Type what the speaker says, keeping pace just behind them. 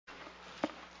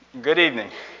Good evening.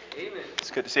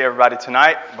 It's good to see everybody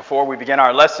tonight. Before we begin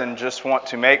our lesson, just want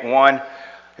to make one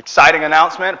exciting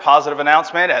announcement, positive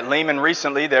announcement. At Lehman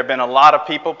recently, there have been a lot of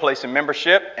people placing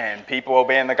membership and people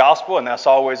obeying the gospel, and that's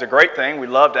always a great thing. We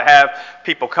love to have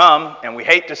people come, and we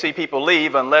hate to see people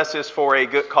leave unless it's for a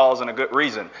good cause and a good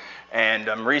reason. And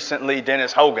recently,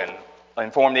 Dennis Hogan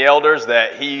informed the elders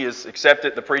that he has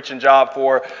accepted the preaching job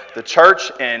for the church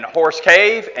in Horse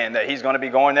Cave and that he's going to be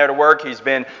going there to work. He's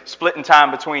been splitting time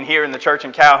between here and the church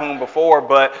in Calhoun before,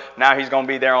 but now he's going to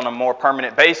be there on a more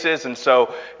permanent basis. And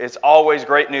so it's always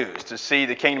great news to see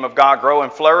the kingdom of God grow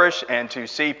and flourish and to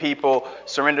see people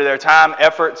surrender their time,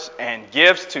 efforts, and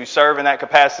gifts to serve in that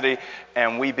capacity.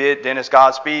 And we bid Dennis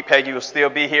Godspeed. Peggy will still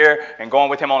be here and going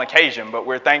with him on occasion, but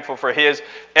we're thankful for his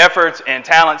efforts and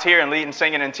talents here in leading,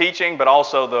 singing, and teaching, but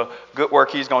also the good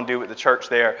work he's going to do with the church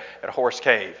there at Horse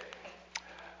Cave.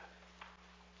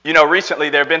 You know, recently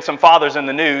there have been some fathers in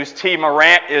the news. T.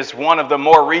 Morant is one of the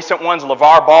more recent ones,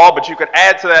 LeVar Ball, but you could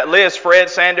add to that list Fred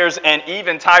Sanders and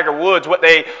even Tiger Woods. What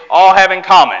they all have in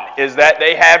common is that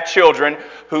they have children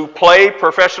who play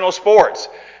professional sports.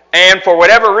 And for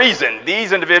whatever reason,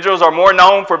 these individuals are more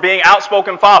known for being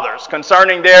outspoken fathers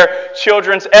concerning their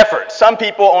children's efforts. Some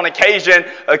people on occasion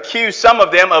accuse some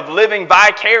of them of living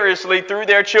vicariously through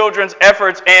their children's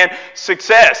efforts and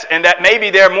success, and that maybe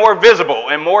they're more visible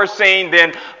and more seen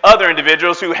than other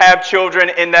individuals who have children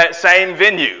in that same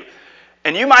venue.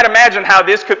 And you might imagine how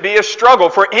this could be a struggle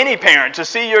for any parent to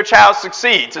see your child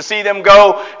succeed, to see them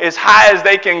go as high as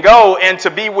they can go and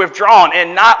to be withdrawn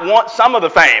and not want some of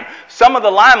the fame, some of the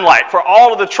limelight for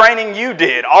all of the training you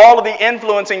did, all of the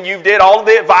influencing you did, all of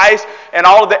the advice and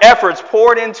all of the efforts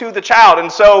poured into the child.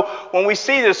 And so when we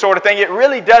see this sort of thing, it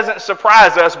really doesn't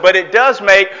surprise us, but it does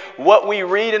make what we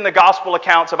read in the gospel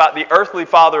accounts about the earthly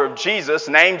father of Jesus,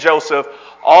 named Joseph,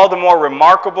 all the more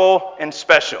remarkable and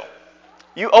special.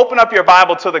 You open up your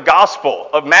Bible to the Gospel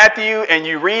of Matthew and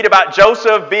you read about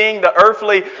Joseph being the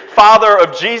earthly father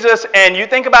of Jesus, and you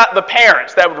think about the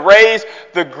parents that would raise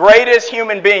the greatest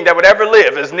human being that would ever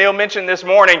live. As Neil mentioned this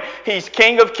morning, he's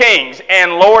King of Kings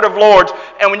and Lord of Lords.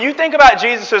 And when you think about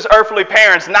Jesus' earthly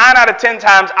parents, 9 out of 10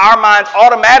 times our minds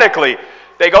automatically,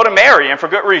 they go to Mary, and for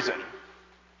good reason.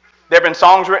 There have been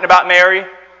songs written about Mary.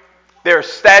 There are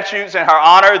statues in her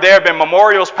honor. There have been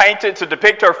memorials painted to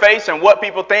depict her face and what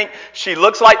people think she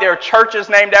looks like. There are churches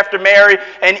named after Mary,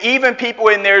 and even people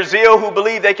in their zeal who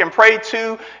believe they can pray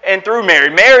to and through Mary.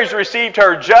 Mary's received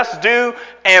her just due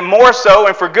and more so,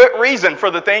 and for good reason, for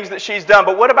the things that she's done.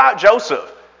 But what about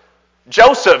Joseph?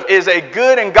 Joseph is a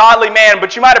good and godly man,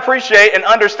 but you might appreciate and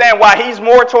understand why he's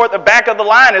more toward the back of the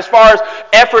line as far as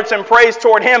efforts and praise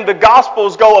toward him. The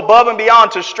Gospels go above and beyond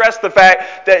to stress the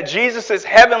fact that Jesus'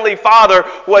 heavenly Father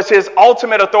was his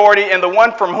ultimate authority and the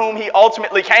one from whom he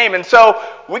ultimately came. And so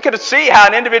we could see how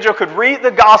an individual could read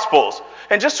the Gospels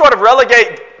and just sort of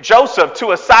relegate Joseph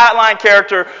to a sideline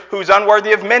character who's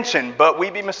unworthy of mention, but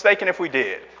we'd be mistaken if we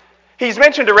did. He's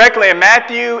mentioned directly in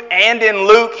Matthew and in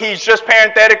Luke. He's just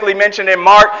parenthetically mentioned in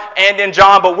Mark and in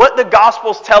John. But what the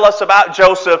Gospels tell us about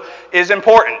Joseph is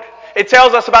important. It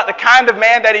tells us about the kind of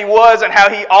man that he was and how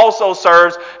he also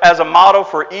serves as a model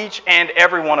for each and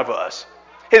every one of us.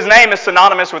 His name is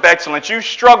synonymous with excellence. You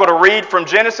struggle to read from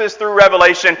Genesis through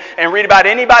Revelation and read about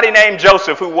anybody named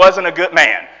Joseph who wasn't a good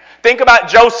man. Think about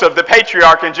Joseph, the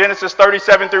patriarch, in Genesis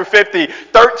 37 through 50,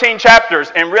 13 chapters,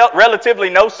 and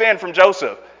relatively no sin from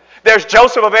Joseph. There's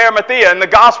Joseph of Arimathea in the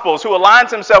Gospels who aligns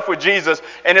himself with Jesus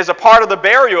and is a part of the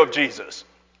burial of Jesus.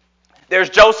 There's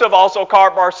Joseph, also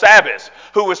called Barsabbas,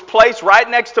 who was placed right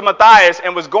next to Matthias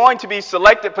and was going to be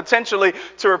selected potentially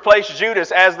to replace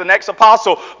Judas as the next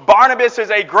apostle. Barnabas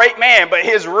is a great man, but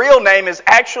his real name is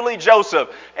actually Joseph.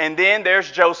 And then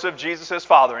there's Joseph, Jesus'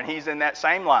 father, and he's in that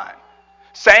same line.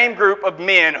 Same group of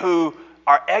men who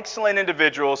are excellent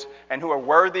individuals and who are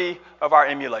worthy of our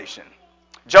emulation.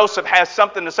 Joseph has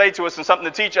something to say to us and something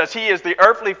to teach us. He is the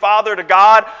earthly father to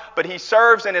God, but he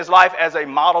serves in his life as a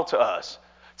model to us.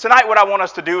 Tonight, what I want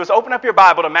us to do is open up your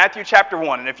Bible to Matthew chapter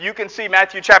 1. And if you can see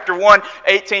Matthew chapter 1,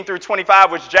 18 through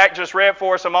 25, which Jack just read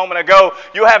for us a moment ago,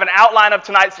 you'll have an outline of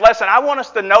tonight's lesson. I want us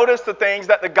to notice the things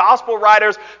that the gospel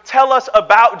writers tell us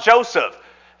about Joseph,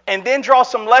 and then draw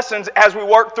some lessons as we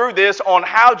work through this on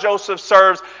how Joseph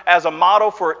serves as a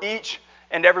model for each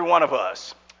and every one of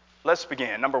us. Let's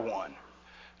begin. Number 1.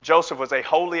 Joseph was a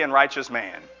holy and righteous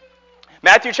man.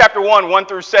 Matthew chapter 1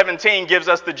 through 17 gives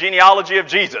us the genealogy of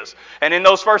Jesus. And in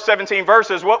those first 17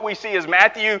 verses, what we see is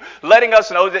Matthew letting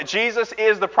us know that Jesus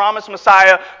is the promised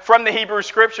Messiah from the Hebrew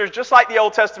Scriptures, just like the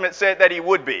Old Testament said that he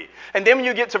would be. And then when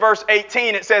you get to verse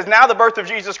 18, it says, now the birth of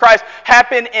Jesus Christ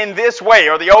happened in this way,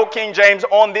 or the Old King James,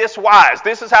 on this wise.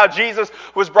 This is how Jesus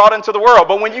was brought into the world.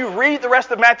 But when you read the rest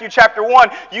of Matthew chapter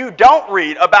 1, you don't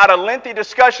read about a lengthy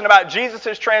discussion about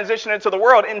Jesus' transition into the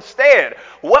world. Instead,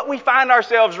 what we find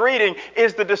ourselves reading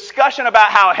is the discussion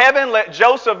about how heaven let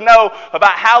Joseph know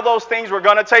about how those things were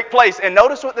going to take place. And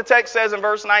notice what the text says in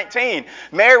verse 19.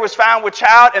 Mary was found with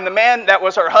child, and the man that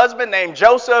was her husband, named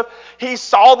Joseph, he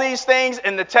saw these things,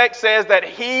 and the text says that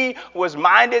he was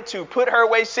minded to put her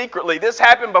away secretly. This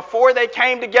happened before they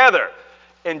came together.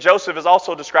 And Joseph is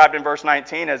also described in verse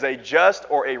 19 as a just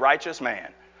or a righteous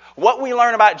man. What we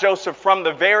learn about Joseph from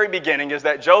the very beginning is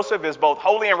that Joseph is both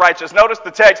holy and righteous. Notice the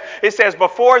text. It says,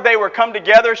 before they were come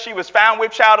together, she was found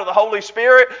with child of the Holy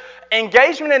Spirit.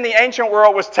 Engagement in the ancient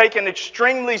world was taken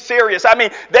extremely serious. I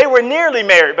mean, they were nearly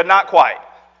married, but not quite.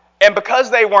 And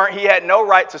because they weren't, he had no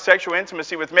right to sexual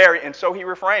intimacy with Mary, and so he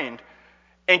refrained.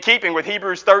 In keeping with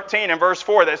Hebrews 13 and verse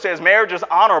 4 that says, marriage is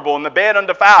honorable and the bed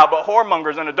undefiled, but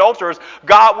whoremongers and adulterers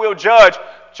God will judge.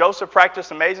 Joseph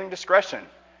practiced amazing discretion.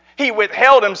 He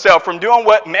withheld himself from doing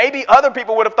what maybe other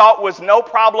people would have thought was no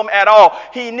problem at all.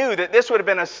 He knew that this would have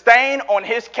been a stain on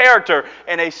his character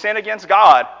and a sin against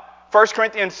God. 1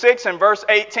 Corinthians 6 and verse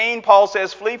 18, Paul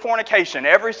says, flee fornication.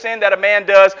 Every sin that a man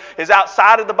does is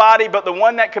outside of the body, but the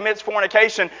one that commits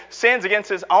fornication sins against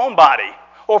his own body.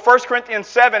 Or 1 Corinthians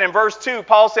 7 and verse 2,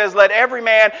 Paul says, let every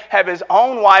man have his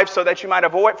own wife so that you might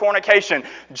avoid fornication.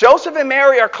 Joseph and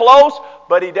Mary are close,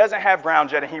 but he doesn't have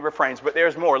ground yet and he refrains. But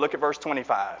there's more. Look at verse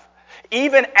 25.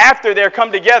 Even after they're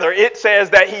come together, it says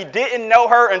that he didn't know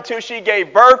her until she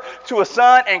gave birth to a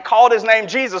son and called his name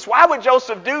Jesus. Why would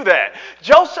Joseph do that?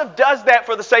 Joseph does that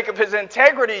for the sake of his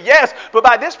integrity, yes, but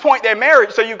by this point they're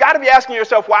married, so you've got to be asking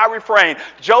yourself, why refrain?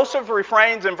 Joseph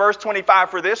refrains in verse 25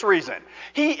 for this reason.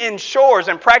 He ensures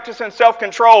and practices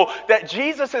self-control that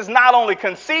Jesus is not only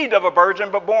conceived of a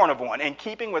virgin, but born of one, in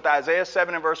keeping with Isaiah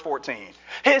 7 and verse 14.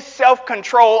 His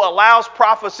self-control allows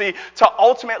prophecy to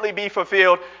ultimately be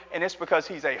fulfilled, and it's because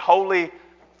he's a holy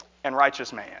and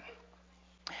righteous man.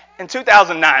 In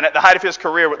 2009, at the height of his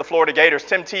career with the Florida Gators,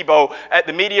 Tim Tebow, at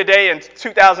the media day in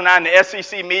 2009, the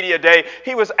SEC media day,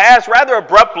 he was asked rather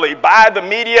abruptly by the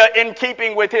media, in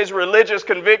keeping with his religious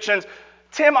convictions,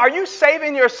 Tim, are you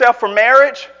saving yourself for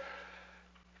marriage?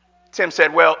 Tim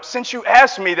said, well, since you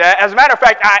asked me that, as a matter of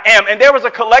fact, I am. And there was a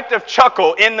collective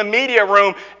chuckle in the media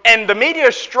room, and the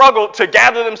media struggled to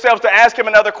gather themselves to ask him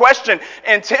another question.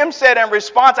 And Tim said in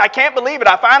response, I can't believe it.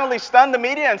 I finally stunned the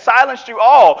media and silenced you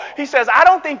all. He says, I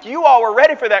don't think you all were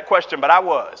ready for that question, but I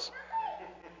was.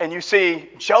 And you see,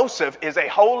 Joseph is a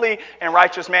holy and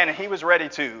righteous man, and he was ready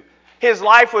to. His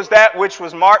life was that which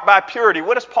was marked by purity.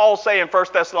 What does Paul say in 1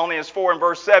 Thessalonians 4 and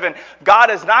verse 7? God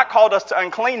has not called us to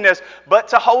uncleanness, but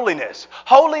to holiness.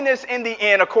 Holiness in the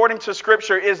end, according to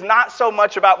Scripture, is not so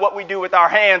much about what we do with our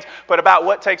hands, but about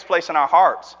what takes place in our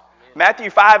hearts. Matthew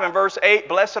 5 and verse 8,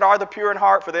 blessed are the pure in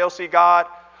heart, for they'll see God.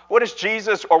 What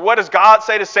does God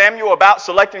say to Samuel about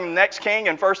selecting the next king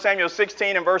in 1 Samuel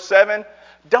 16 and verse 7?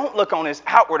 Don't look on his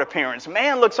outward appearance.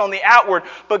 Man looks on the outward,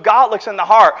 but God looks in the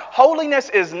heart. Holiness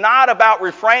is not about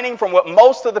refraining from what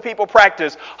most of the people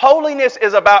practice. Holiness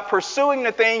is about pursuing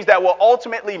the things that will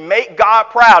ultimately make God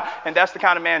proud, and that's the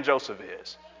kind of man Joseph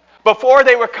is. Before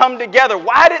they were come together,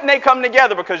 why didn't they come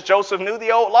together? Because Joseph knew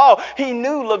the old law. He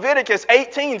knew Leviticus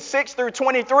 18, 6 through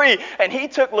 23, and he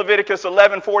took Leviticus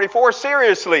 11, 44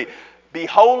 seriously. Be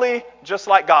holy just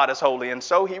like God is holy, and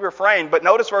so he refrained. But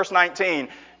notice verse 19.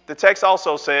 The text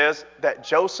also says that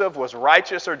Joseph was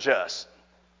righteous or just.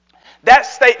 That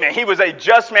statement, he was a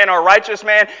just man or a righteous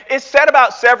man, is said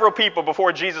about several people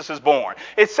before Jesus is born.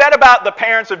 It's said about the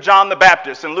parents of John the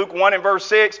Baptist. In Luke 1 and verse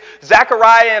 6,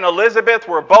 Zechariah and Elizabeth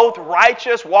were both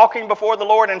righteous, walking before the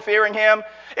Lord and fearing him.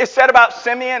 It's said about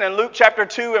Simeon in Luke chapter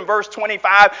 2 and verse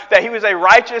 25 that he was a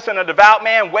righteous and a devout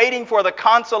man waiting for the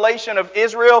consolation of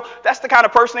Israel. That's the kind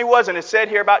of person he was, and it's said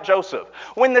here about Joseph.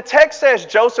 When the text says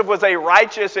Joseph was a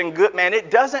righteous and good man,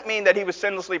 it doesn't mean that he was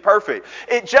sinlessly perfect.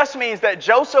 It just means that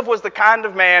Joseph was the kind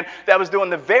of man that was doing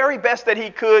the very best that he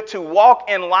could to walk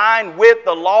in line with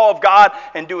the law of God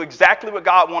and do exactly what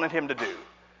God wanted him to do.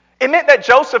 It meant that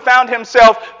Joseph found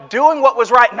himself doing what was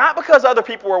right, not because other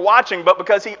people were watching, but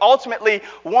because he ultimately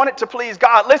wanted to please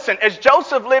God. Listen, as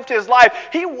Joseph lived his life,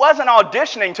 he wasn't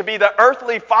auditioning to be the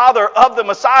earthly father of the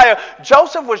Messiah.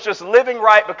 Joseph was just living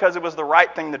right because it was the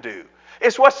right thing to do.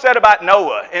 It's what's said about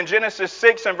Noah. In Genesis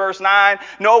 6 and verse 9,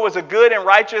 Noah was a good and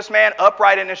righteous man,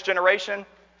 upright in his generation.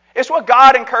 It's what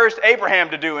God encouraged Abraham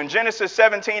to do in Genesis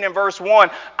 17 and verse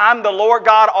 1. I'm the Lord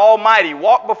God Almighty.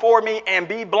 Walk before me and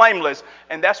be blameless.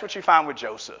 And that's what you find with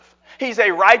Joseph. He's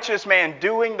a righteous man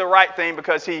doing the right thing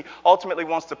because he ultimately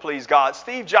wants to please God.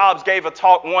 Steve Jobs gave a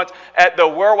talk once at the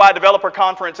Worldwide Developer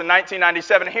Conference in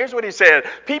 1997. Here's what he said.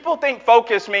 People think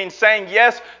focus means saying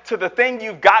yes to the thing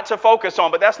you've got to focus on,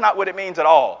 but that's not what it means at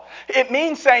all. It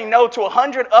means saying no to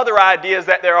 100 other ideas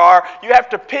that there are. You have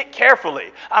to pick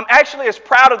carefully. I'm actually as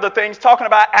proud of the things, talking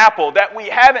about Apple, that we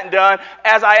haven't done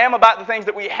as I am about the things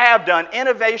that we have done.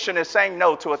 Innovation is saying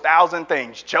no to 1,000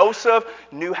 things. Joseph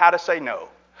knew how to say no.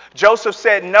 Joseph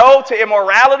said no to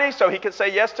immorality so he could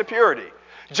say yes to purity.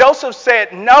 Joseph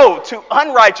said no to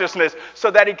unrighteousness so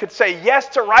that he could say yes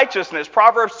to righteousness.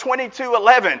 Proverbs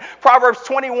 22:11, Proverbs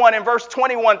 21 and verse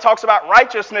 21 talks about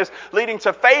righteousness leading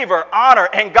to favor, honor,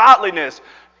 and godliness.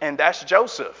 And that's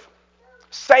Joseph.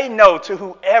 Say no to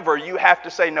whoever you have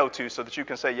to say no to so that you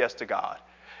can say yes to God.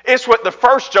 It's what the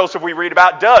first Joseph we read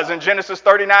about does in Genesis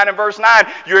 39 and verse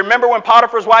 9. You remember when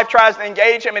Potiphar's wife tries to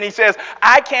engage him and he says,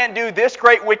 I can't do this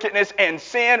great wickedness and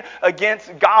sin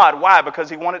against God. Why?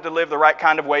 Because he wanted to live the right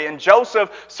kind of way. And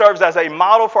Joseph serves as a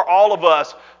model for all of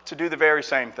us to do the very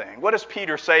same thing. What does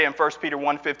Peter say in 1 Peter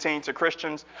 1:15 to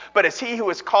Christians? But as he who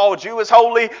has called you is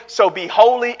holy, so be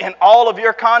holy in all of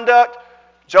your conduct.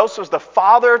 Joseph's the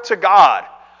father to God,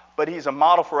 but he's a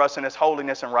model for us in his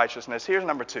holiness and righteousness. Here's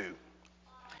number 2.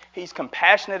 He's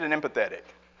compassionate and empathetic.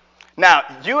 Now,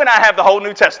 you and I have the whole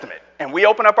New Testament, and we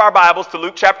open up our Bibles to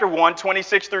Luke chapter 1,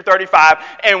 26 through 35,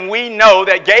 and we know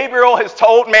that Gabriel has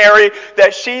told Mary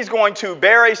that she's going to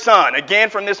bear a son. Again,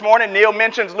 from this morning, Neil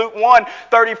mentions Luke 1,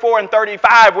 34 and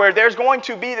 35, where there's going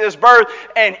to be this birth,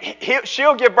 and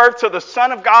she'll give birth to the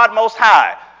Son of God Most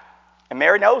High. And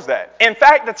Mary knows that. In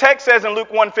fact, the text says in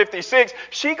Luke 1:56,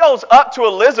 she goes up to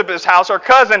Elizabeth's house, her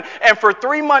cousin, and for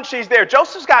 3 months she's there.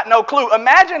 Joseph's got no clue.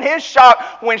 Imagine his shock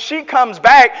when she comes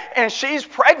back and she's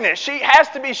pregnant. She has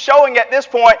to be showing at this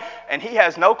point, and he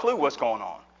has no clue what's going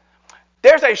on.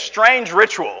 There's a strange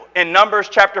ritual in Numbers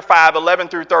chapter 5, 11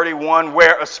 through 31,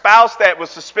 where a spouse that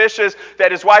was suspicious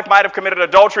that his wife might have committed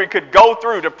adultery could go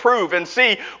through to prove and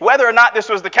see whether or not this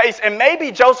was the case. And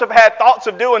maybe Joseph had thoughts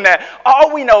of doing that.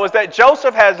 All we know is that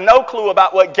Joseph has no clue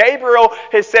about what Gabriel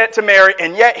has said to Mary,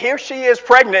 and yet here she is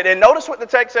pregnant. And notice what the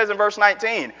text says in verse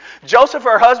 19. Joseph,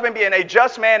 her husband, being a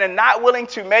just man and not willing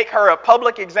to make her a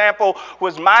public example,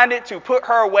 was minded to put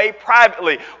her away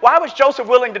privately. Why was Joseph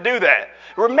willing to do that?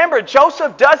 Remember,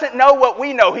 Joseph doesn't know what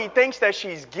we know. He thinks that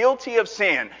she's guilty of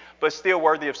sin, but still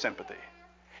worthy of sympathy.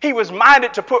 He was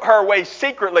minded to put her away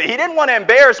secretly. He didn't want to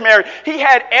embarrass Mary. He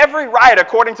had every right,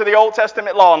 according to the Old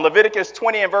Testament law, in Leviticus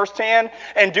 20 and verse 10,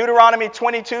 and Deuteronomy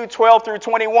 22, 12 through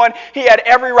 21, he had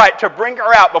every right to bring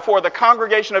her out before the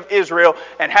congregation of Israel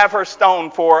and have her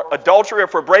stoned for adultery or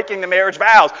for breaking the marriage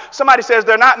vows. Somebody says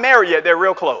they're not married yet, they're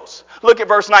real close. Look at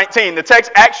verse 19. The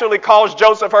text actually calls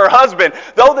Joseph her husband,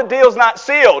 though the deal's not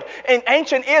sealed. In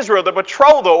ancient Israel, the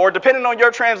betrothal, or depending on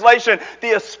your translation,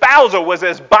 the espousal, was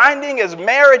as binding as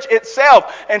marriage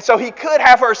itself, and so he could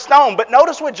have her stoned. But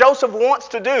notice what Joseph wants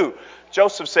to do.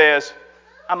 Joseph says,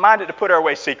 I'm minded to put her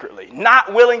away secretly,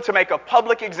 not willing to make a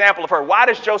public example of her. Why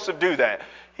does Joseph do that?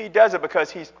 He does it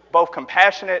because he's both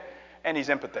compassionate and he's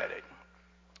empathetic.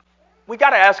 We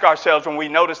got to ask ourselves when we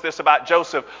notice this about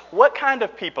Joseph, what kind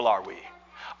of people are we?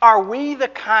 Are we the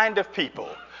kind of people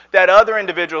that other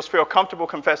individuals feel comfortable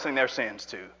confessing their sins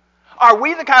to? Are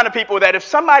we the kind of people that if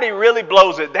somebody really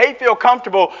blows it, they feel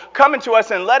comfortable coming to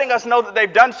us and letting us know that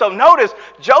they've done so? Notice,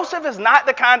 Joseph is not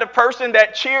the kind of person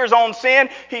that cheers on sin.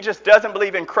 He just doesn't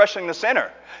believe in crushing the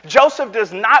sinner. Joseph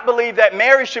does not believe that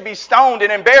Mary should be stoned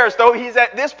and embarrassed, though he's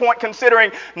at this point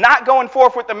considering not going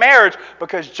forth with the marriage,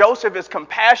 because Joseph is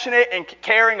compassionate and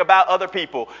caring about other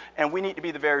people, and we need to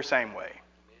be the very same way.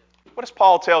 What does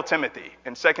Paul tell Timothy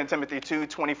in 2 Timothy 2,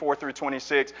 24 through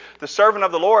 26? The servant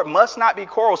of the Lord must not be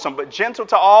quarrelsome, but gentle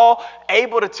to all,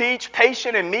 able to teach,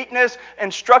 patient in meekness,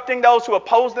 instructing those who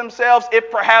oppose themselves, if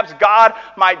perhaps God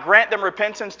might grant them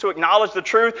repentance to acknowledge the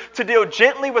truth, to deal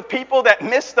gently with people that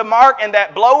miss the mark and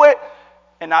that blow it,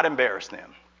 and not embarrass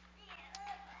them.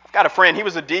 Got a friend, he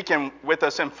was a deacon with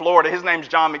us in Florida. His name's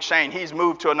John McShane. He's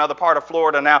moved to another part of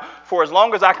Florida now. For as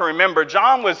long as I can remember,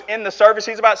 John was in the service.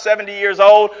 He's about 70 years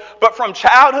old. But from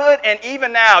childhood and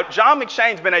even now, John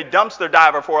McShane's been a dumpster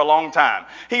diver for a long time.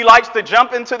 He likes to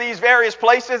jump into these various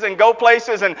places and go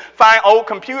places and find old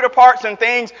computer parts and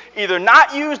things, either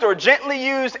not used or gently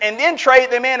used, and then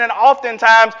trade them in and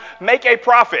oftentimes make a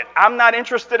profit. I'm not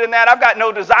interested in that. I've got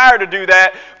no desire to do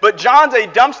that. But John's a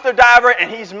dumpster diver, and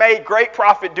he's made great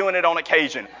profit doing it on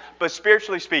occasion. But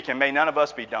spiritually speaking, may none of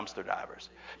us be dumpster divers.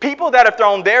 People that have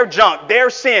thrown their junk, their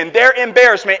sin, their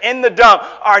embarrassment in the dump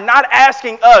are not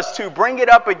asking us to bring it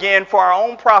up again for our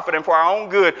own profit and for our own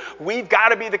good. We've got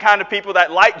to be the kind of people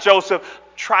that, like Joseph,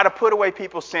 try to put away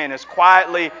people's sin as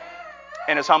quietly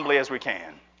and as humbly as we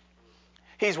can.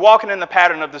 He's walking in the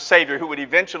pattern of the Savior who would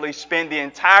eventually spend the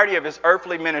entirety of his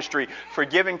earthly ministry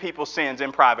forgiving people's sins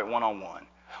in private, one-on-one.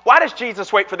 Why does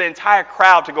Jesus wait for the entire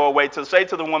crowd to go away to say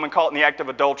to the woman caught in the act of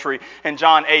adultery in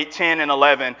John 8, 10, and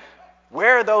 11,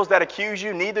 "Where are those that accuse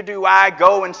you? Neither do I.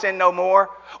 Go and sin no more."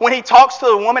 When he talks to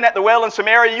the woman at the well in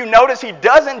Samaria, you notice he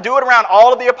doesn't do it around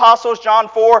all of the apostles, John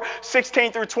 4,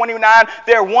 16 through 29.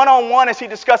 They're one-on-one as he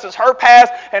discusses her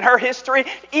past and her history.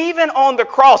 Even on the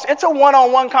cross, it's a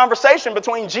one-on-one conversation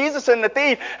between Jesus and the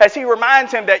thief as he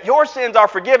reminds him that your sins are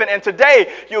forgiven and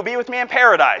today you'll be with me in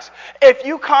paradise. If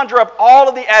you conjure up all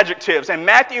of the adjectives in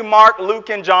Matthew, Mark, Luke,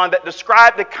 and John that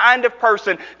describe the kind of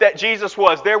person that Jesus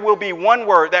was, there will be one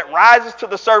word that rises to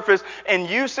the surface in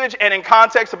usage and in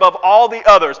context above all the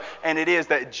others. And it is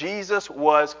that Jesus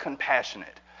was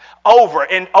compassionate. Over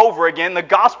and over again, the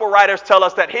gospel writers tell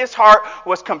us that his heart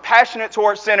was compassionate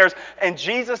towards sinners, and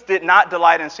Jesus did not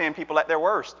delight in seeing people at their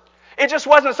worst. It just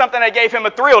wasn't something that gave him a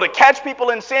thrill to catch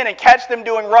people in sin and catch them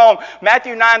doing wrong.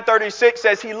 Matthew 9:36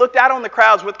 says he looked out on the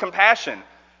crowds with compassion.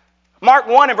 Mark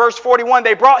 1 and verse 41,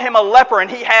 they brought him a leper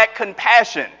and he had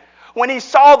compassion. When he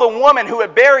saw the woman who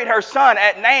had buried her son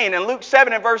at Nain in Luke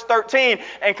 7 and verse 13,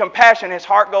 and compassion, his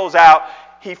heart goes out.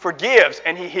 He forgives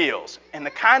and he heals. And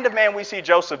the kind of man we see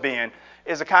Joseph being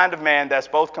is the kind of man that's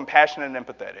both compassionate and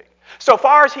empathetic. So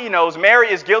far as he knows,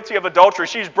 Mary is guilty of adultery.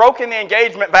 She's broken the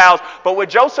engagement vows. But what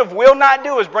Joseph will not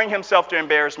do is bring himself to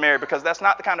embarrass Mary, because that's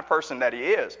not the kind of person that he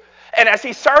is. And as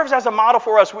he serves as a model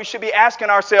for us, we should be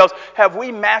asking ourselves, have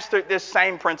we mastered this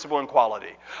same principle and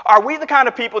quality? Are we the kind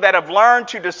of people that have learned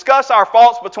to discuss our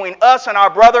faults between us and our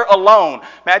brother alone?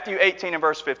 Matthew 18 and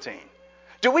verse 15.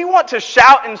 Do we want to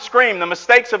shout and scream the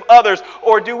mistakes of others,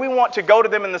 or do we want to go to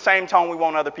them in the same tone we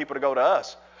want other people to go to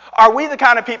us? Are we the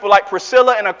kind of people like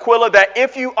Priscilla and Aquila that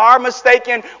if you are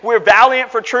mistaken, we're valiant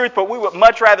for truth, but we would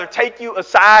much rather take you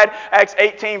aside, Acts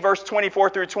 18 verse 24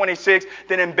 through 26,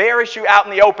 than embarrass you out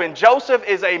in the open? Joseph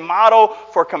is a model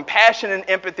for compassion and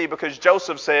empathy because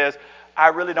Joseph says, I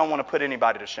really don't want to put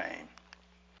anybody to shame.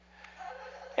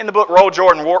 In the book Roll,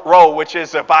 Jordan, Roll, which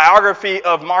is a biography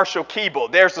of Marshall Keeble,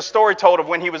 there's the story told of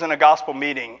when he was in a gospel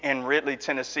meeting in Ridley,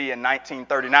 Tennessee in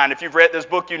 1939. If you've read this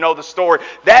book, you know the story.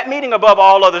 That meeting above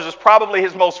all others is probably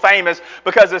his most famous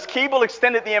because as Keeble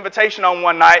extended the invitation on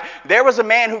one night, there was a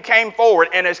man who came forward,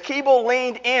 and as Keeble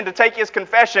leaned in to take his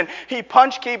confession, he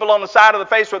punched Keeble on the side of the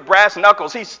face with brass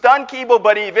knuckles. He stunned Keeble,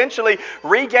 but he eventually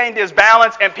regained his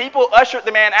balance, and people ushered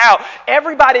the man out.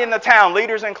 Everybody in the town,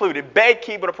 leaders included, begged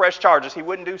Keeble to press charges. He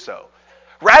wouldn't do so.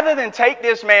 Rather than take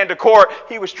this man to court,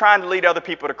 he was trying to lead other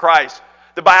people to Christ.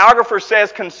 The biographer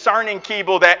says concerning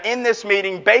Keeble that in this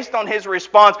meeting, based on his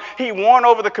response, he won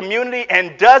over the community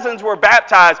and dozens were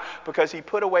baptized because he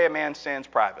put away a man's sins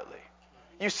privately.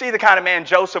 You see the kind of man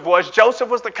Joseph was. Joseph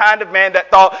was the kind of man that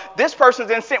thought, this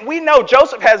person's in sin. We know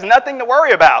Joseph has nothing to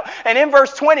worry about. And in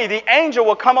verse 20, the angel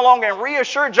will come along and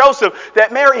reassure Joseph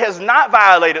that Mary has not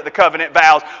violated the covenant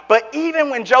vows. But even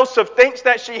when Joseph thinks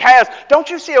that she has, don't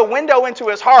you see a window into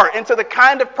his heart, into the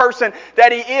kind of person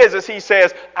that he is, as he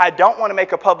says, I don't want to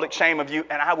make a public shame of you,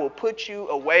 and I will put you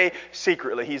away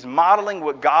secretly. He's modeling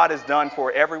what God has done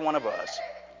for every one of us.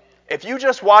 If you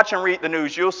just watch and read the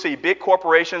news, you'll see big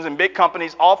corporations and big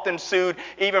companies often sued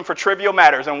even for trivial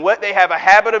matters. And what they have a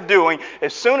habit of doing,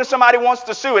 as soon as somebody wants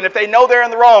to sue, and if they know they're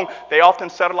in the wrong, they often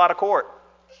settle out of court.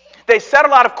 They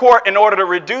settle out of court in order to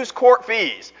reduce court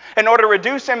fees, in order to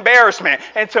reduce embarrassment,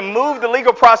 and to move the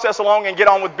legal process along and get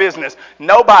on with business.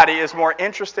 Nobody is more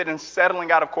interested in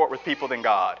settling out of court with people than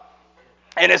God.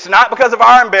 And it's not because of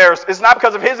our embarrassment. It's not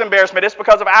because of his embarrassment. It's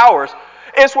because of ours.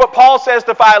 It's what Paul says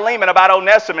to Philemon about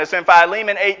Onesimus in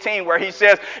Philemon 18, where he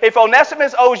says, if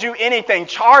Onesimus owes you anything,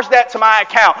 charge that to my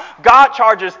account. God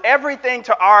charges everything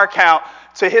to our account,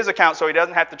 to his account, so he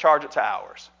doesn't have to charge it to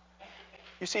ours.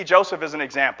 You see, Joseph is an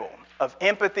example of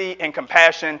empathy and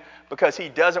compassion because he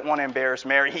doesn't want to embarrass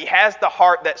Mary. He has the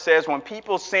heart that says when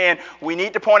people sin, we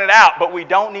need to point it out, but we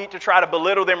don't need to try to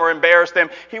belittle them or embarrass them.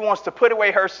 He wants to put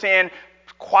away her sin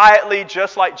quietly,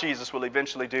 just like Jesus will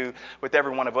eventually do with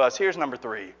every one of us. Here's number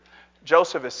 3.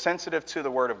 Joseph is sensitive to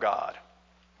the word of God.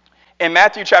 In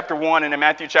Matthew chapter 1 and in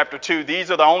Matthew chapter 2,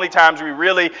 these are the only times we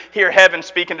really hear heaven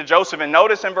speaking to Joseph. And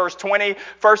notice in verse 20,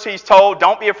 first he's told,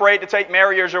 don't be afraid to take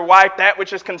Mary as your wife. That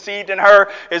which is conceived in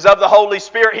her is of the Holy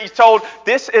Spirit. He's told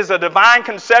this is a divine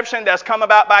conception that's come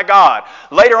about by God.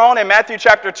 Later on in Matthew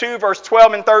chapter 2, verse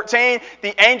 12 and 13,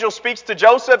 the angel speaks to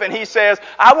Joseph and he says,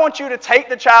 I want you to take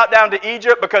the child down to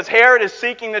Egypt because Herod is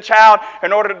seeking the child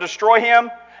in order to destroy him.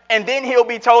 And then he'll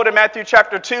be told in Matthew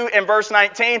chapter 2 and verse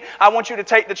 19, I want you to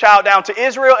take the child down to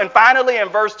Israel. And finally, in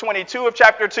verse 22 of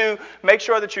chapter 2, make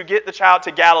sure that you get the child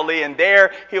to Galilee, and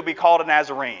there he'll be called a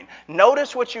Nazarene.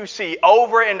 Notice what you see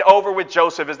over and over with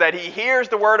Joseph is that he hears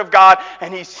the word of God,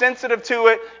 and he's sensitive to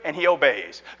it, and he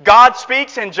obeys. God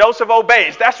speaks, and Joseph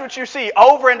obeys. That's what you see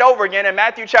over and over again in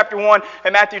Matthew chapter 1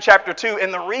 and Matthew chapter 2.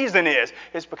 And the reason is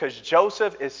because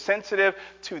Joseph is sensitive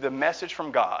to the message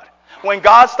from God. When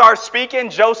God starts speaking,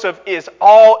 Joseph is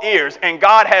all ears, and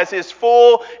God has his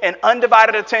full and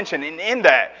undivided attention. And in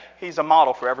that, he's a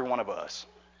model for every one of us.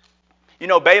 You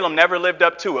know, Balaam never lived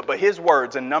up to it, but his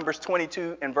words in Numbers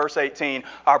 22 and verse 18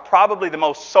 are probably the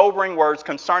most sobering words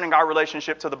concerning our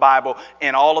relationship to the Bible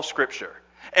in all of Scripture.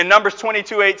 In Numbers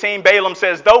 22:18, Balaam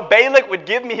says, though Balak would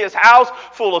give me his house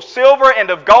full of silver and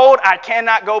of gold, I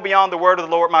cannot go beyond the word of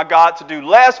the Lord my God to do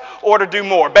less or to do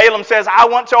more. Balaam says, I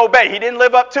want to obey. He didn't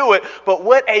live up to it, but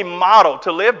what a model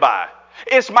to live by.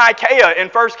 It's Micaiah in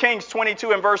 1 Kings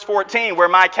 22 and verse 14, where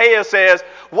Micaiah says,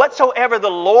 whatsoever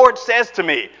the Lord says to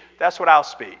me, that's what I'll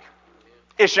speak.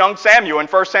 It's young Samuel in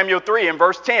 1 Samuel 3 and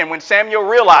verse 10 when Samuel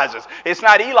realizes it's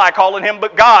not Eli calling him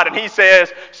but God. And he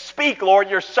says, speak, Lord,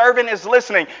 your servant is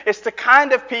listening. It's the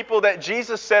kind of people that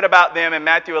Jesus said about them in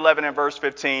Matthew 11 and verse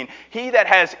 15. He that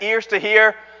has ears to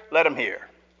hear, let him hear.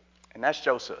 And that's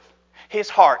Joseph. His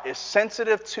heart is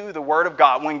sensitive to the word of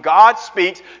God. When God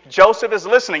speaks, Joseph is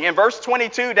listening. In verse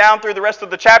 22 down through the rest of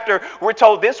the chapter, we're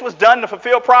told this was done to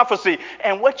fulfill prophecy.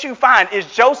 And what you find is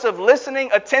Joseph listening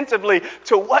attentively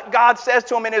to what God says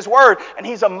to him in his word. And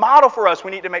he's a model for us.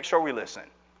 We need to make sure we listen.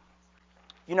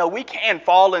 You know, we can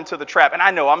fall into the trap. And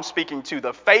I know I'm speaking to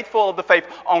the faithful of the faith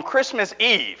on Christmas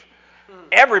Eve.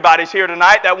 Everybody's here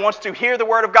tonight that wants to hear the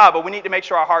word of God, but we need to make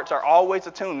sure our hearts are always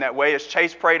attuned that way, as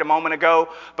Chase prayed a moment ago,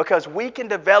 because we can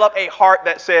develop a heart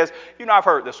that says, you know, I've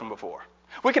heard this one before.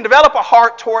 We can develop a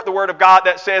heart toward the word of God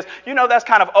that says, you know, that's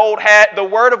kind of old hat. The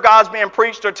word of God's being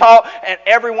preached or taught, and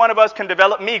every one of us can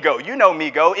develop Mego. You know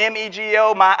Mego,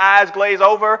 M-E-G-O, my eyes glaze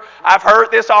over. I've heard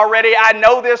this already. I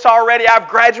know this already. I've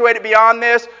graduated beyond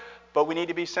this, but we need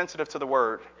to be sensitive to the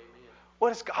word. What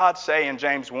does God say in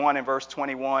James 1 and verse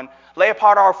 21? Lay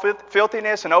apart our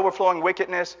filthiness and overflowing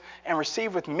wickedness and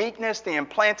receive with meekness the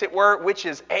implanted word which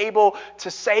is able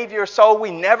to save your soul. We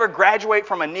never graduate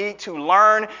from a need to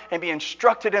learn and be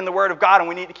instructed in the word of God, and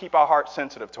we need to keep our hearts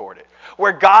sensitive toward it.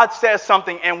 Where God says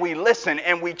something and we listen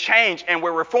and we change and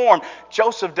we're reformed.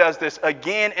 Joseph does this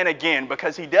again and again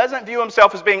because he doesn't view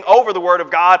himself as being over the word of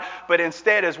God, but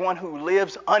instead as one who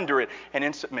lives under it and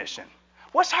in submission.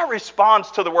 What's our response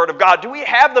to the word of God? Do we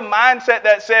have the mindset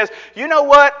that says, you know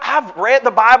what, I've read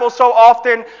the Bible so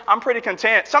often, I'm pretty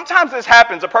content. Sometimes this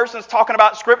happens. A person's talking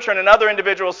about scripture and another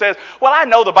individual says, well, I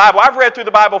know the Bible. I've read through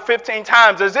the Bible 15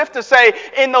 times, as if to say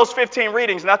in those 15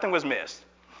 readings, nothing was missed.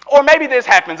 Or maybe this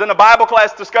happens in a Bible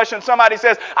class discussion. Somebody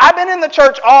says, I've been in the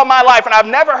church all my life and I've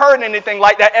never heard anything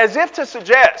like that, as if to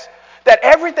suggest that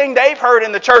everything they've heard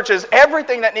in the church is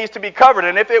everything that needs to be covered.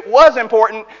 And if it was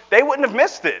important, they wouldn't have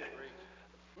missed it.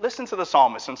 Listen to the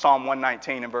psalmist in Psalm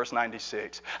 119 and verse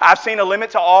 96. I've seen a limit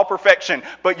to all perfection,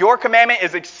 but your commandment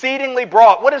is exceedingly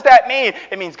broad. What does that mean?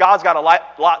 It means God's got a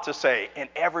lot to say, and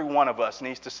every one of us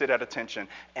needs to sit at attention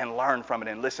and learn from it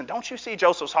and listen. Don't you see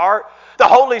Joseph's heart? The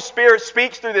Holy Spirit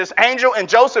speaks through this angel, and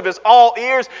Joseph is all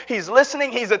ears. He's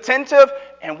listening, he's attentive,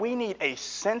 and we need a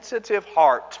sensitive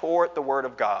heart toward the Word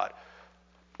of God.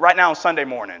 Right now on Sunday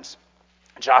mornings,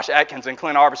 Josh Atkins and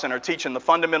Clint Arberson are teaching the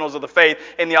fundamentals of the faith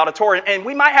in the auditorium. And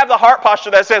we might have the heart posture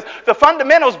that says, the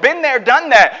fundamentals, been there, done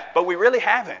that. But we really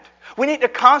haven't. We need to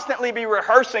constantly be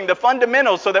rehearsing the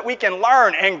fundamentals so that we can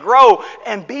learn and grow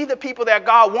and be the people that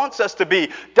God wants us to be.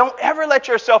 Don't ever let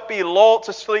yourself be lulled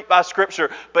to sleep by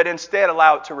Scripture, but instead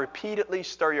allow it to repeatedly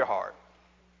stir your heart.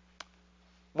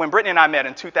 When Brittany and I met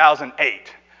in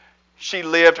 2008,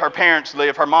 her parents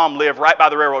lived, her mom lived right by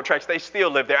the railroad tracks. They still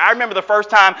live there. I remember the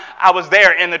first time I was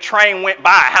there and the train went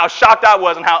by, how shocked I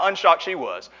was and how unshocked she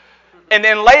was. And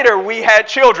then later we had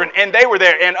children and they were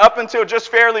there. And up until just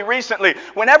fairly recently,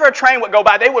 whenever a train would go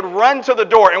by, they would run to the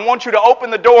door and want you to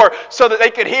open the door so that they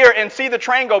could hear and see the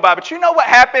train go by. But you know what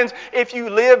happens if you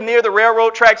live near the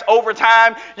railroad tracks over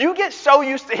time? You get so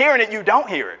used to hearing it, you don't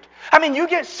hear it. I mean, you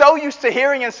get so used to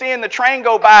hearing and seeing the train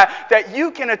go by that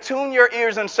you can attune your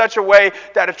ears in such a way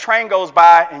that a train goes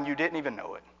by and you didn't even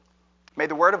know it. May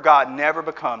the word of God never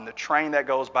become the train that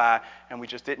goes by and we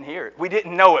just didn't hear it. We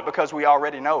didn't know it because we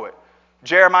already know it.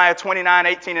 Jeremiah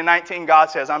 29:18 and 19, God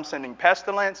says, I'm sending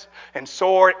pestilence and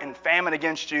sword and famine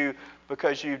against you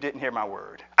because you didn't hear my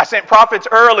word. I sent prophets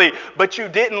early, but you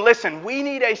didn't listen. We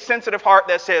need a sensitive heart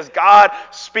that says, God,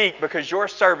 speak, because your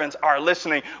servants are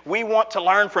listening. We want to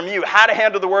learn from you how to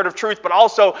handle the word of truth, but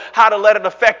also how to let it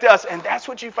affect us. And that's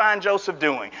what you find Joseph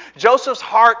doing. Joseph's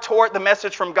heart toward the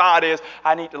message from God is,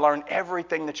 I need to learn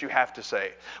everything that you have to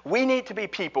say. We need to be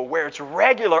people where it's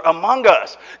regular among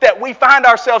us that we find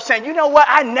ourselves saying, you know what?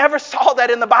 I never saw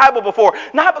that in the Bible before.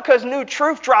 Not because new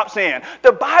truth drops in.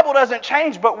 The Bible doesn't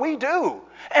change, but we do.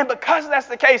 And because that's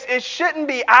the case, it shouldn't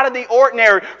be out of the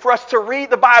ordinary for us to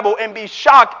read the Bible and be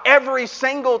shocked every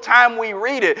single time we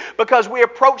read it, because we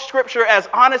approach Scripture as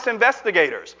honest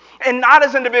investigators and not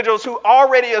as individuals who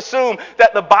already assume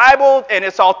that the Bible and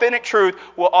its authentic truth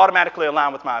will automatically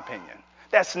align with my opinion.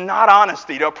 That's not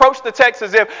honesty. To approach the text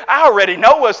as if I already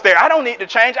know what's there. I don't need to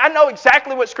change. I know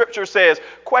exactly what Scripture says.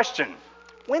 Question: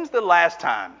 when's the last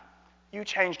time you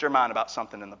changed your mind about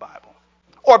something in the Bible?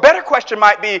 Or a better question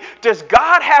might be, does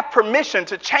God have permission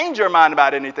to change your mind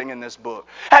about anything in this book?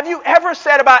 Have you ever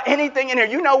said about anything in here,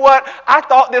 you know what, I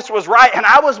thought this was right and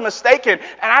I was mistaken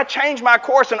and I changed my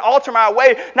course and altered my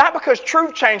way, not because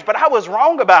truth changed, but I was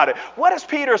wrong about it. What does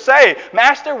Peter say?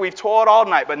 Master, we've toiled all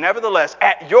night, but nevertheless,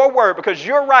 at your word, because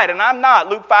you're right and I'm not,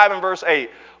 Luke 5 and verse 8,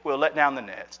 we'll let down the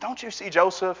nets. Don't you see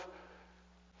Joseph?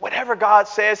 Whatever God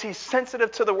says, he's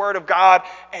sensitive to the word of God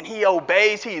and he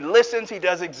obeys, he listens, he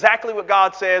does exactly what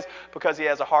God says because he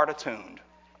has a heart attuned.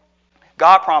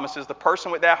 God promises the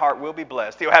person with that heart will be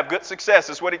blessed. He'll have good success.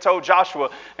 That's what he told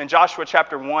Joshua in Joshua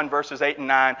chapter 1, verses 8 and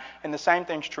 9. And the same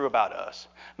thing's true about us.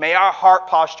 May our heart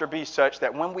posture be such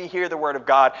that when we hear the word of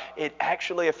God, it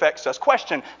actually affects us.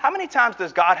 Question: how many times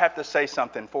does God have to say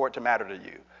something for it to matter to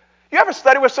you? You ever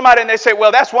study with somebody and they say,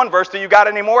 well, that's one verse. Do you got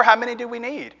any more? How many do we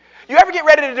need? You ever get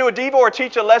ready to do a devo or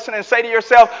teach a lesson and say to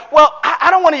yourself, well, I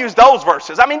don't want to use those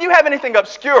verses. I mean, do you have anything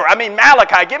obscure? I mean,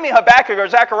 Malachi, give me Habakkuk or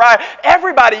Zechariah.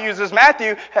 Everybody uses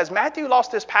Matthew. Has Matthew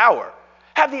lost his power?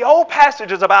 Have the old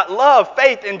passages about love,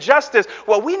 faith, and justice?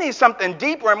 Well, we need something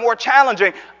deeper and more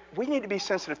challenging. We need to be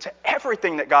sensitive to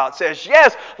everything that God says.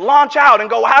 Yes, launch out and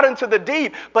go out into the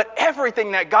deep, but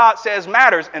everything that God says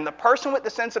matters. And the person with the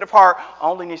sensitive heart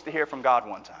only needs to hear from God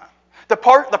one time. The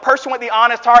person with the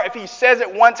honest heart, if he says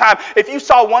it one time, if you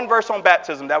saw one verse on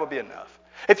baptism, that would be enough.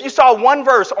 If you saw one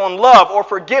verse on love or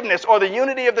forgiveness or the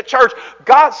unity of the church,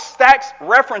 God stacks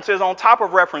references on top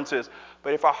of references.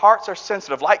 But if our hearts are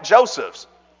sensitive, like Joseph's,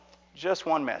 just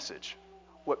one message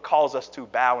would cause us to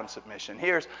bow in submission.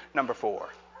 Here's number 4.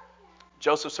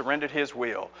 Joseph surrendered his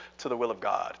will to the will of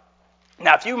God.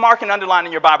 Now, if you mark and underline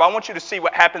in your Bible, I want you to see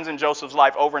what happens in Joseph's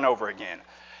life over and over again.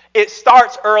 It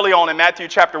starts early on in Matthew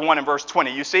chapter 1 and verse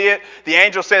 20. You see it? The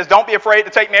angel says, don't be afraid to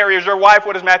take Mary as your wife.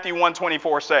 What does Matthew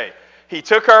 1:24 say? He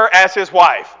took her as his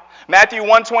wife. Matthew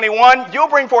 1:21, you'll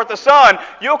bring forth a son.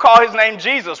 You'll call his name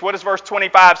Jesus. What does verse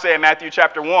 25 say in Matthew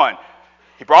chapter 1?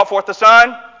 He brought forth the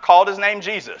son, called his name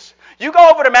Jesus. You go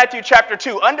over to Matthew chapter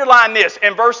 2, underline this.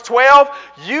 In verse 12,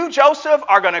 you, Joseph,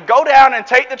 are going to go down and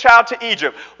take the child to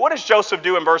Egypt. What does Joseph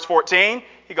do in verse 14?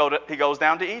 He goes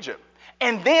down to Egypt.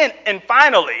 And then, and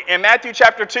finally, in Matthew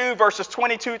chapter 2, verses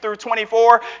 22 through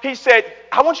 24, he said,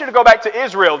 I want you to go back to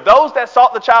Israel. Those that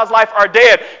sought the child's life are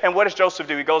dead. And what does Joseph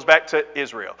do? He goes back to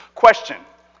Israel. Question: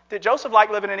 did Joseph like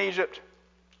living in Egypt?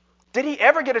 Did he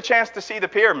ever get a chance to see the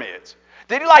pyramids?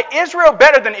 Did he like Israel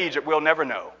better than Egypt? We'll never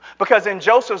know. Because in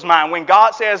Joseph's mind, when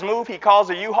God says move, he calls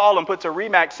a U-Haul and puts a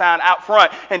Remax sign out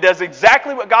front and does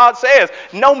exactly what God says.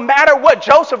 No matter what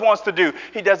Joseph wants to do,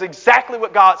 he does exactly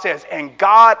what God says. And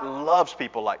God loves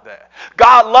people like that.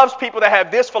 God loves people that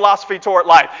have this philosophy toward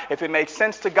life. If it makes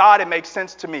sense to God, it makes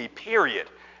sense to me, period.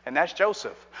 And that's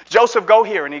Joseph. Joseph, go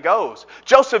here, and he goes.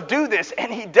 Joseph, do this,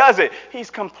 and he does it.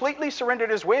 He's completely surrendered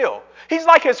his will. He's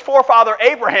like his forefather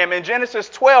Abraham in Genesis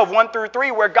 12, 1 through 3,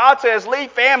 where God says,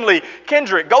 leave family,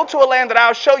 kindred, go to a land that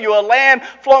I'll show you, a land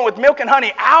flowing with milk and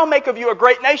honey. I'll make of you a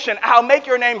great nation. I'll make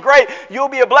your name great. You'll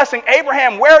be a blessing.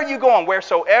 Abraham, where are you going?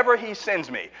 Wheresoever he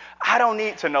sends me. I don't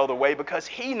need to know the way because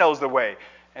he knows the way,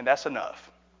 and that's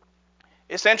enough.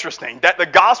 It's interesting that the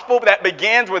gospel that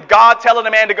begins with God telling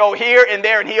a man to go here and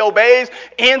there and he obeys,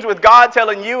 ends with God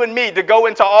telling you and me to go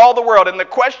into all the world. And the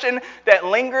question that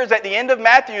lingers at the end of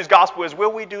Matthew's gospel is,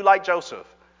 will we do like Joseph?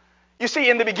 You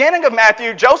see, in the beginning of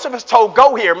Matthew, Joseph is told,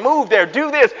 go here, move there, do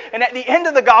this. And at the end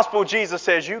of the gospel, Jesus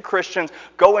says, you Christians,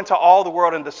 go into all the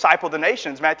world and disciple the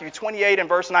nations. Matthew 28 and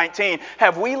verse 19.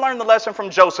 Have we learned the lesson from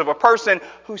Joseph, a person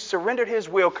who surrendered his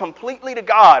will completely to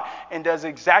God and does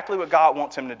exactly what God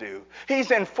wants him to do? He's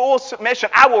in full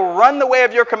submission. I will run the way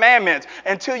of your commandments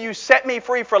until you set me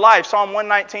free for life. Psalm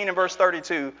 119 and verse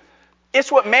 32. It's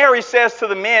what Mary says to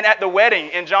the men at the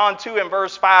wedding in John 2 and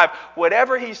verse 5.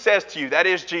 Whatever he says to you, that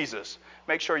is Jesus,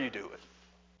 make sure you do it.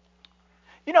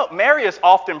 You know, Mary is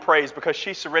often praised because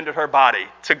she surrendered her body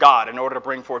to God in order to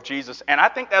bring forth Jesus. And I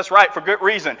think that's right for good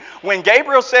reason. When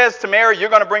Gabriel says to Mary, you're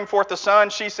going to bring forth a son,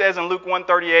 she says in Luke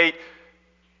 1:38,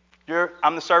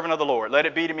 I'm the servant of the Lord. Let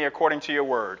it be to me according to your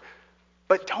word.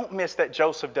 But don't miss that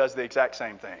Joseph does the exact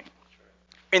same thing.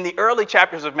 In the early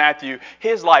chapters of Matthew,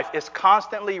 his life is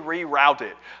constantly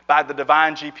rerouted by the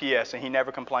divine GPS, and he never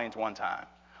complains one time.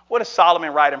 What does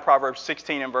Solomon write in Proverbs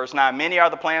 16 and verse 9? Many are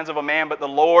the plans of a man, but the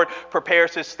Lord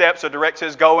prepares his steps or directs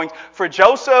his goings. For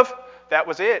Joseph, that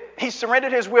was it. He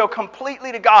surrendered his will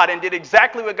completely to God and did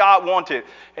exactly what God wanted,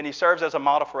 and he serves as a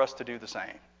model for us to do the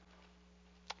same.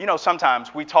 You know,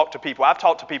 sometimes we talk to people. I've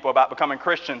talked to people about becoming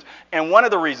Christians. And one of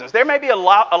the reasons, there may be a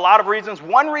lot of reasons.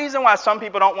 One reason why some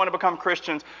people don't want to become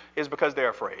Christians is because they're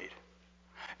afraid.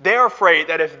 They're afraid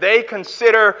that if they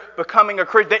consider becoming a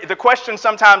Christian, the question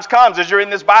sometimes comes as you're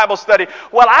in this Bible study,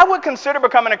 well, I would consider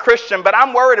becoming a Christian, but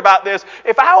I'm worried about this.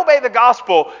 If I obey the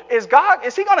gospel, is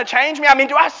he going to change me? I mean,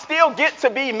 do I still get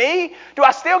to be me? Do I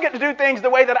still get to do things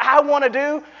the way that I want to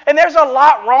do? And there's a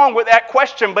lot wrong with that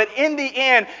question, but in the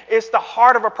end, it's the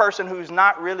heart of a person who's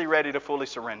not really ready to fully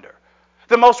surrender.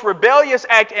 The most rebellious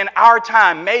act in our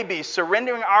time may be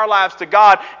surrendering our lives to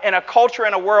God in a culture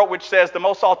and a world which says the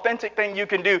most authentic thing you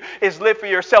can do is live for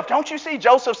yourself. Don't you see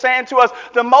Joseph saying to us,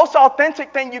 the most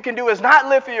authentic thing you can do is not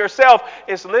live for yourself,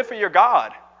 it's live for your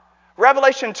God.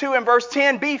 Revelation 2 and verse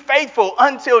 10, be faithful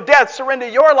until death. Surrender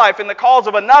your life in the cause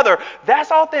of another.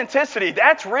 That's authenticity.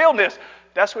 That's realness.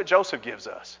 That's what Joseph gives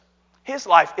us. His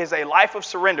life is a life of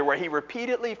surrender where he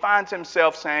repeatedly finds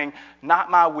himself saying,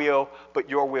 not my will, but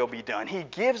your will be done. He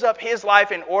gives up his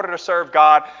life in order to serve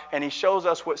God, and he shows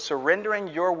us what surrendering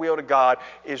your will to God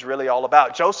is really all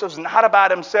about. Joseph's not about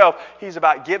himself. He's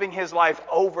about giving his life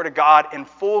over to God in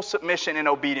full submission and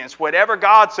obedience. Whatever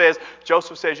God says,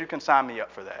 Joseph says, you can sign me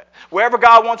up for that. Wherever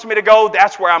God wants me to go,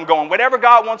 that's where I'm going. Whatever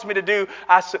God wants me to do,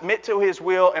 I submit to his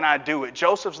will and I do it.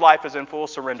 Joseph's life is in full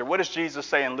surrender. What does Jesus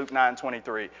say in Luke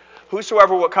 9:23?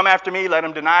 Whosoever will come after me, let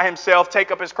him deny himself,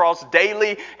 take up his cross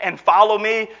daily, and follow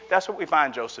me. That's what we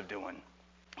find Joseph doing.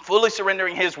 Fully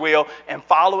surrendering his will and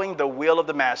following the will of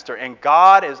the master. And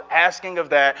God is asking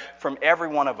of that from every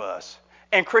one of us.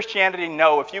 And Christianity,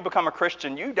 no, if you become a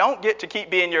Christian, you don't get to keep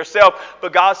being yourself,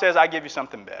 but God says, I give you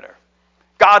something better.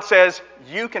 God says,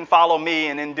 you can follow me,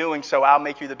 and in doing so, I'll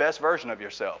make you the best version of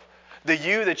yourself. The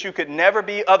you that you could never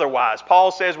be otherwise.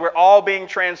 Paul says we're all being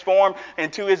transformed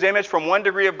into his image from one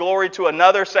degree of glory to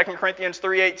another, 2 Corinthians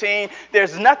 3:18.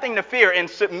 There's nothing to fear in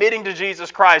submitting to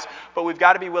Jesus Christ, but we've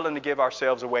got to be willing to give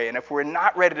ourselves away. And if we're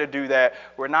not ready to do that,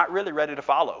 we're not really ready to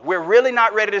follow. We're really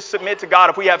not ready to submit to God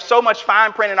if we have so much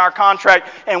fine print in our contract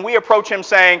and we approach him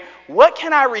saying, what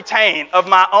can I retain of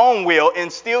my own will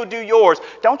and still do yours?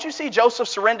 Don't you see Joseph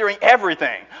surrendering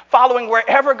everything, following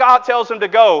wherever God tells him to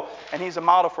go? And he's a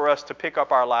model for us to pick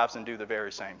up our lives and do the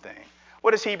very same thing.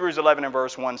 What does Hebrews 11 and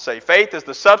verse 1 say? Faith is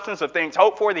the substance of things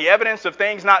hoped for, the evidence of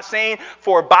things not seen.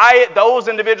 For by it, those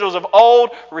individuals of old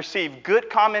received good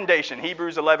commendation.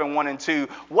 Hebrews 11, 1 and 2.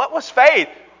 What was faith?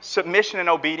 Submission and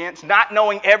obedience, not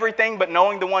knowing everything, but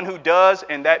knowing the one who does,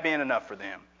 and that being enough for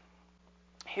them.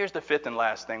 Here's the fifth and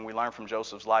last thing we learn from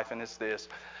Joseph's life, and it's this.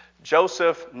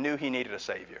 Joseph knew he needed a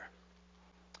Savior.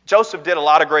 Joseph did a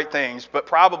lot of great things, but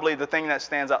probably the thing that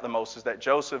stands out the most is that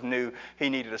Joseph knew he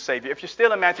needed a Savior. If you're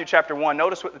still in Matthew chapter 1,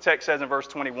 notice what the text says in verse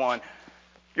 21.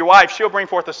 Your wife, she'll bring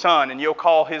forth a son, and you'll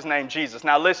call his name Jesus.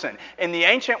 Now listen, in the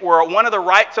ancient world, one of the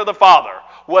rights of the father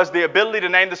was the ability to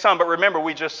name the son. But remember,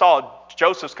 we just saw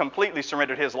Joseph's completely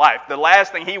surrendered his life. The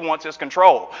last thing he wants is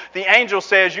control. The angel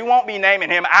says, you won't be naming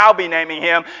him, I'll be naming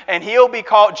him, and he'll be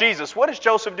called Jesus. What does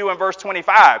Joseph do in verse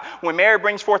 25? When Mary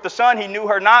brings forth the son, he knew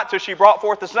her not till she brought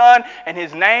forth the son, and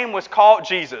his name was called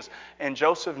Jesus. And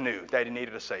Joseph knew that he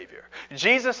needed a Savior.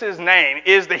 Jesus' name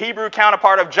is the Hebrew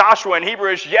counterpart of Joshua. In Hebrew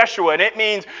is Yeshua, and it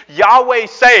means Yahweh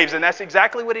saves, and that's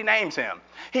exactly what he names him.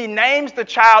 He names the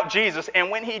child Jesus, and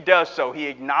when he does so, he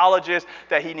acknowledges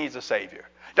that he needs a Savior.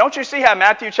 Don't you see how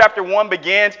Matthew chapter 1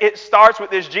 begins? It starts with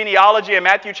this genealogy. In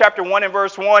Matthew chapter 1 and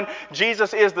verse 1,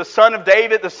 Jesus is the son of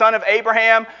David, the son of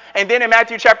Abraham. And then in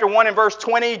Matthew chapter 1 and verse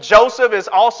 20, Joseph is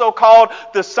also called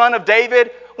the son of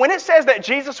David. When it says that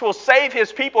Jesus will save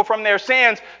his people from their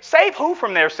sins, save who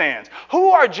from their sins?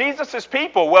 Who are Jesus'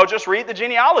 people? Well, just read the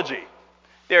genealogy.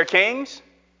 They're kings.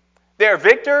 They're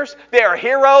victors, they're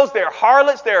heroes, they're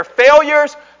harlots, they're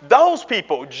failures. Those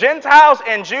people, Gentiles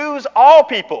and Jews, all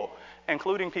people,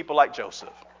 including people like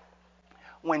Joseph.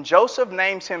 When Joseph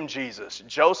names him Jesus,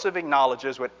 Joseph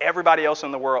acknowledges what everybody else in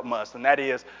the world must, and that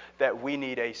is that we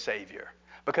need a Savior.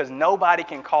 Because nobody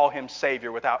can call him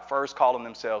Savior without first calling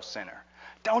themselves sinner.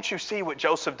 Don't you see what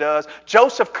Joseph does?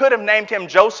 Joseph could have named him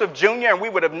Joseph Jr., and we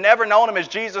would have never known him as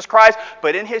Jesus Christ.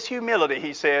 But in his humility,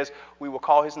 he says, we will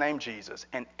call his name Jesus.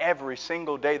 And every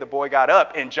single day the boy got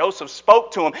up, and Joseph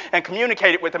spoke to him and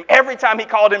communicated with him. Every time he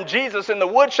called him Jesus in the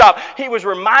wood shop, he was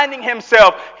reminding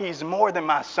himself, he's more than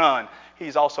my son.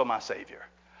 He's also my Savior.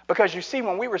 Because you see,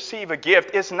 when we receive a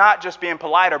gift, it's not just being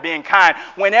polite or being kind.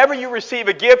 Whenever you receive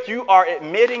a gift, you are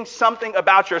admitting something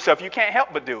about yourself. You can't help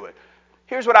but do it.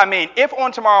 Here's what I mean. If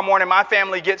on tomorrow morning my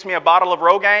family gets me a bottle of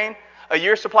Rogaine, a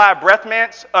year's supply of breath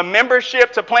mints, a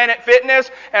membership to Planet Fitness,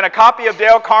 and a copy of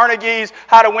Dale Carnegie's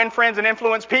How to Win Friends and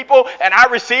Influence People, and I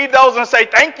receive those and say,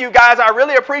 thank you guys, I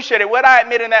really appreciate it, what I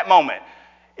admit in that moment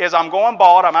is I'm going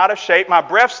bald, I'm out of shape, my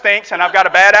breath stinks, and I've got a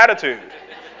bad attitude.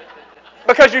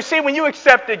 Because you see, when you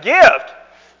accept a gift,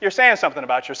 you're saying something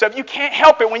about yourself. You can't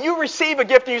help it. When you receive a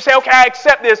gift and you say, okay, I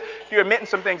accept this, you're admitting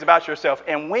some things about yourself.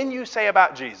 And when you say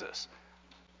about Jesus,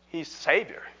 He's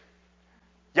Savior.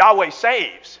 Yahweh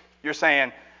saves. You're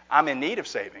saying, I'm in need of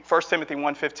saving. 1 Timothy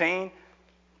 1:15,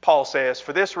 Paul says,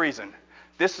 for this reason,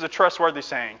 this is a trustworthy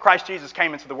saying, Christ Jesus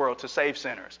came into the world to save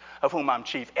sinners, of whom I'm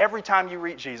chief. Every time you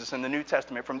read Jesus in the New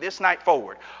Testament, from this night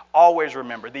forward, always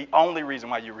remember the only reason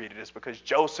why you read it is because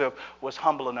Joseph was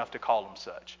humble enough to call him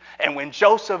such. And when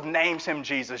Joseph names him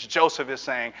Jesus, Joseph is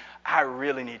saying, I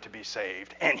really need to be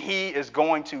saved. And he is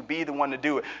going to be the one to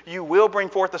do it. You will bring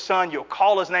forth a son, you'll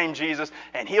call his name Jesus,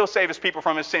 and he'll save his people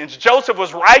from his sins. Joseph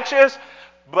was righteous,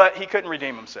 but he couldn't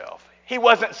redeem himself. He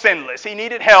wasn't sinless. He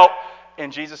needed help.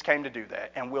 And Jesus came to do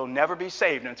that. And we'll never be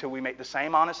saved until we make the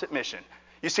same honest admission.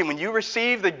 You see, when you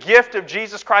receive the gift of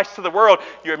Jesus Christ to the world,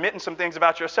 you're admitting some things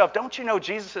about yourself. Don't you know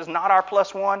Jesus is not our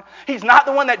plus one? He's not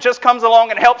the one that just comes along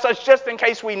and helps us just in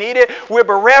case we need it. We're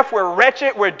bereft, we're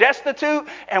wretched, we're destitute.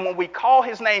 And when we call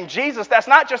his name Jesus, that's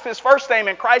not just his first name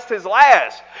and Christ his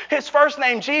last. His first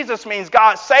name Jesus means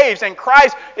God saves, and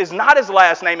Christ is not his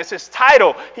last name, it's his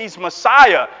title. He's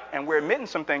Messiah. And we're admitting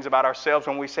some things about ourselves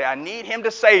when we say, I need him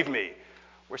to save me.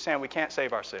 We're saying we can't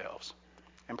save ourselves.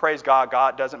 And praise God,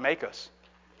 God doesn't make us.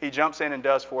 He jumps in and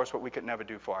does for us what we could never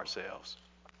do for ourselves.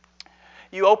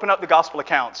 You open up the gospel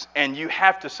accounts and you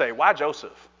have to say, why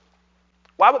Joseph?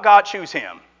 Why would God choose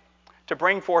him to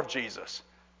bring forth Jesus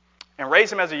and raise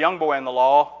him as a young boy in the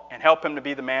law and help him to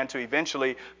be the man to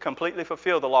eventually completely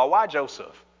fulfill the law? Why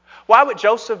Joseph? Why would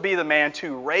Joseph be the man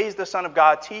to raise the Son of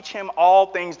God, teach him all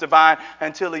things divine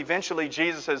until eventually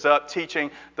Jesus is up teaching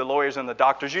the lawyers and the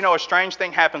doctors? You know, a strange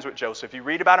thing happens with Joseph. You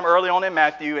read about him early on in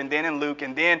Matthew and then in Luke,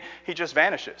 and then he just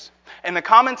vanishes. And the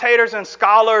commentators and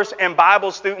scholars and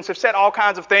Bible students have said all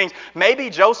kinds of things. Maybe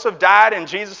Joseph died in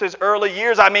Jesus' early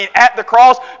years. I mean, at the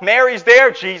cross, Mary's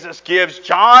there. Jesus gives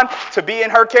John to be in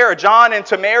her care, or John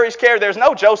into Mary's care. There's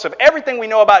no Joseph. Everything we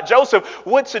know about Joseph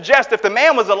would suggest if the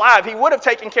man was alive, he would have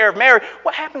taken care of Mary.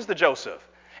 What happens to Joseph?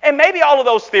 And maybe all of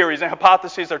those theories and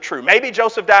hypotheses are true. Maybe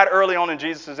Joseph died early on in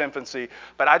Jesus' infancy,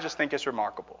 but I just think it's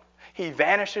remarkable. He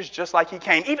vanishes just like he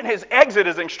came. Even his exit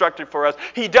is instructed for us.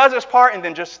 He does his part and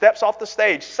then just steps off the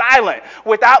stage, silent,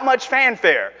 without much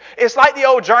fanfare. It's like the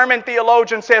old German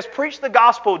theologian says, preach the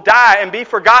gospel, die, and be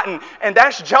forgotten. And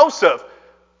that's Joseph.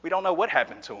 We don't know what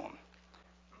happened to him.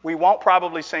 We won't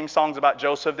probably sing songs about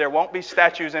Joseph. There won't be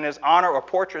statues in his honor or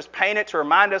portraits painted to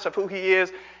remind us of who he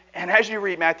is. And as you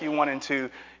read Matthew 1 and 2,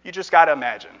 you just got to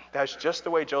imagine that's just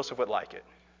the way Joseph would like it.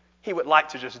 He would like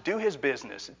to just do his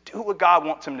business, do what God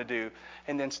wants him to do,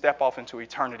 and then step off into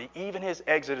eternity. Even his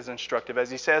exit is instructive. As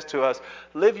he says to us,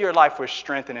 live your life with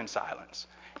strength and in silence.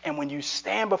 And when you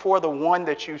stand before the one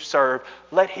that you serve,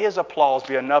 let his applause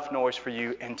be enough noise for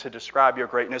you and to describe your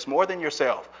greatness more than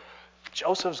yourself.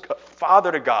 Joseph's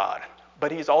father to God,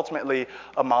 but he's ultimately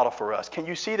a model for us. Can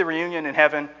you see the reunion in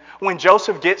heaven? When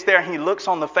Joseph gets there, he looks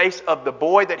on the face of the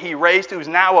boy that he raised, who's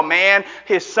now a man,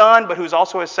 his son, but who's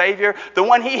also his Savior. The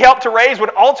one he helped to raise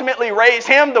would ultimately raise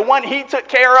him. The one he took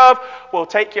care of will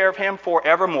take care of him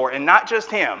forevermore. And not just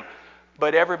him,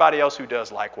 but everybody else who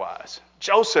does likewise.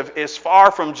 Joseph is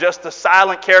far from just the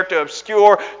silent character,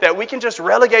 obscure, that we can just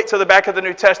relegate to the back of the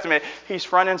New Testament. He's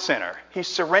front and center. He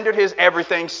surrendered his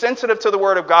everything, sensitive to the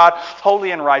Word of God, holy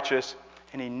and righteous,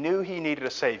 and he knew he needed a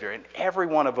Savior. And every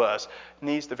one of us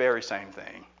needs the very same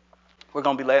thing. We're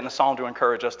going to be led in a song to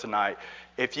encourage us tonight.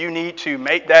 If you need to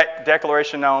make that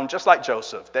declaration known, just like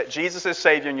Joseph, that Jesus is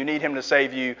Savior and you need him to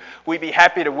save you, we'd be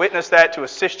happy to witness that, to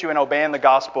assist you in obeying the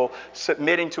gospel,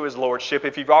 submitting to his lordship.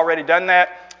 If you've already done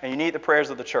that and you need the prayers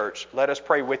of the church, let us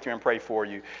pray with you and pray for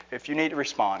you. If you need to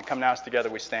respond, come now as together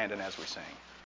we stand and as we sing.